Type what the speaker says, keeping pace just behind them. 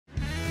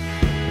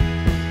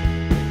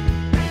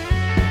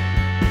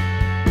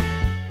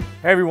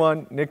Hey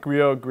everyone, Nick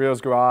Griot,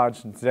 Griot's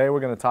Garage, and today we're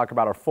going to talk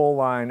about our full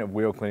line of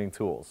wheel cleaning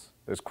tools.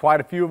 There's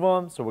quite a few of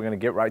them, so we're going to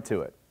get right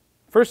to it.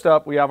 First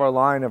up, we have our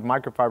line of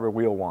microfiber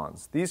wheel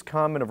wands. These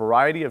come in a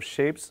variety of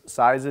shapes,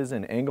 sizes,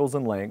 and angles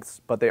and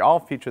lengths, but they all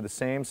feature the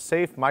same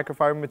safe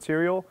microfiber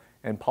material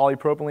and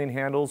polypropylene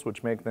handles,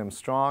 which make them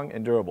strong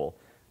and durable.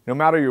 No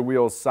matter your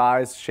wheel's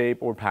size, shape,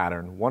 or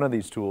pattern, one of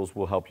these tools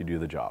will help you do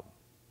the job.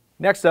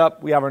 Next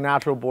up, we have our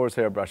natural boar's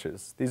hair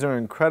brushes. These are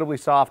incredibly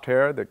soft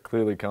hair that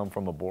clearly come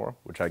from a boar,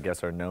 which I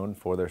guess are known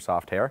for their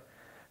soft hair.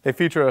 They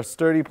feature a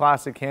sturdy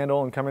plastic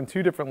handle and come in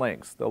two different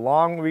lengths. The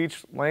long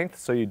reach length,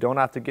 so you don't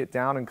have to get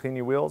down and clean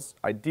your wheels,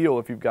 ideal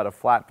if you've got a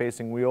flat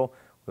facing wheel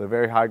with a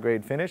very high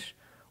grade finish,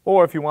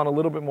 or if you want a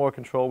little bit more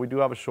control, we do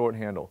have a short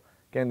handle.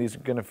 Again, these are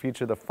going to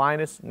feature the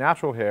finest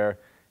natural hair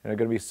and are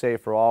going to be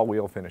safe for all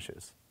wheel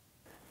finishes.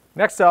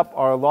 Next up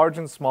are large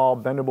and small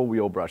bendable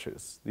wheel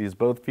brushes. These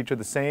both feature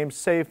the same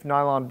safe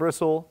nylon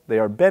bristle. They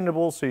are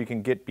bendable so you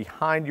can get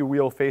behind your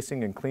wheel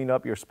facing and clean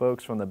up your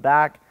spokes from the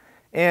back.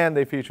 And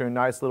they feature a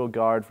nice little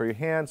guard for your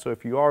hand, so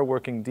if you are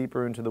working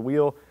deeper into the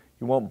wheel,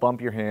 you won't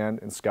bump your hand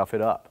and scuff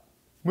it up.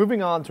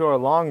 Moving on to our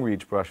long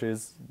reach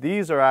brushes,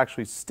 these are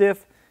actually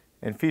stiff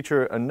and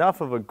feature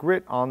enough of a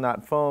grit on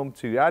that foam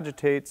to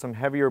agitate some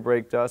heavier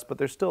brake dust, but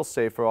they're still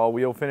safe for all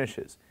wheel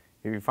finishes.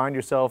 If you find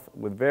yourself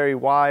with very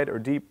wide or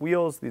deep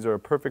wheels, these are a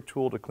perfect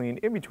tool to clean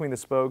in between the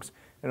spokes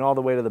and all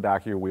the way to the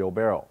back of your wheel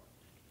barrel.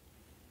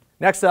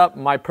 Next up,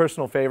 my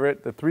personal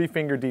favorite, the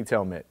 3-finger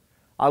detail mitt.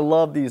 I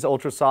love these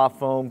ultra soft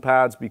foam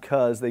pads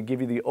because they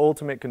give you the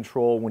ultimate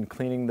control when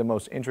cleaning the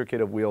most intricate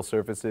of wheel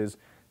surfaces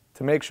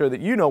to make sure that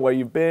you know where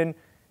you've been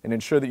and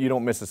ensure that you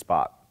don't miss a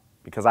spot,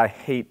 because I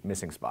hate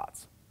missing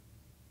spots.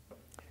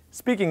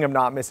 Speaking of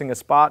not missing a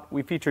spot,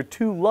 we feature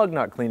 2 lug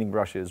nut cleaning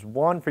brushes,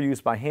 one for use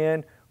by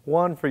hand,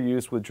 one for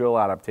use with drill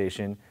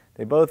adaptation.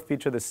 They both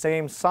feature the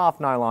same soft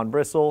nylon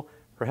bristle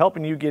for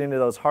helping you get into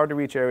those hard to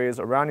reach areas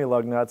around your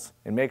lug nuts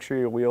and make sure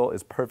your wheel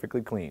is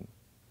perfectly clean.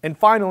 And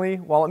finally,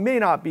 while it may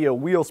not be a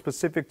wheel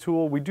specific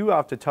tool, we do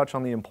have to touch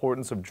on the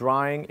importance of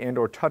drying and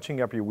or touching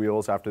up your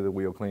wheels after the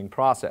wheel cleaning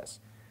process.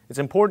 It's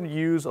important to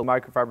use a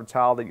microfiber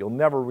towel that you'll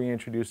never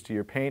reintroduce to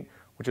your paint,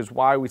 which is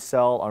why we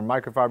sell our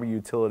microfiber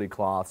utility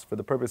cloths for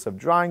the purpose of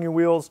drying your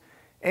wheels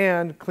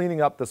and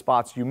cleaning up the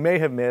spots you may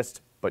have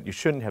missed but you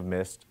shouldn't have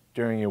missed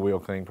during your wheel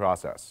cleaning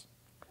process.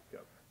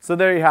 So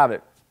there you have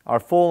it, our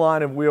full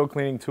line of wheel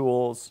cleaning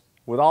tools.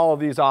 With all of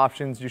these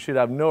options, you should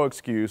have no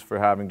excuse for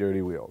having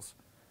dirty wheels.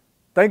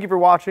 Thank you for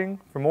watching.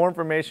 For more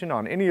information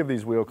on any of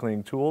these wheel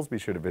cleaning tools, be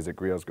sure to visit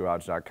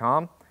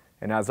griotsgarage.com.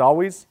 And as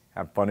always,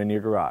 have fun in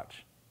your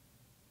garage.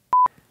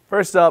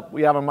 First up,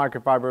 we have a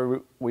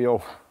microfiber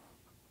wheel.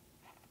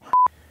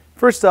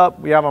 First up,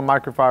 we have a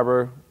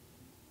microfiber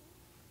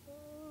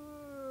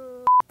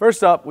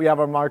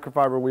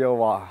wheel.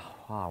 Wow.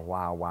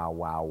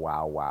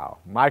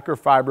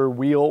 Microfiber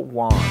wheel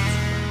wands.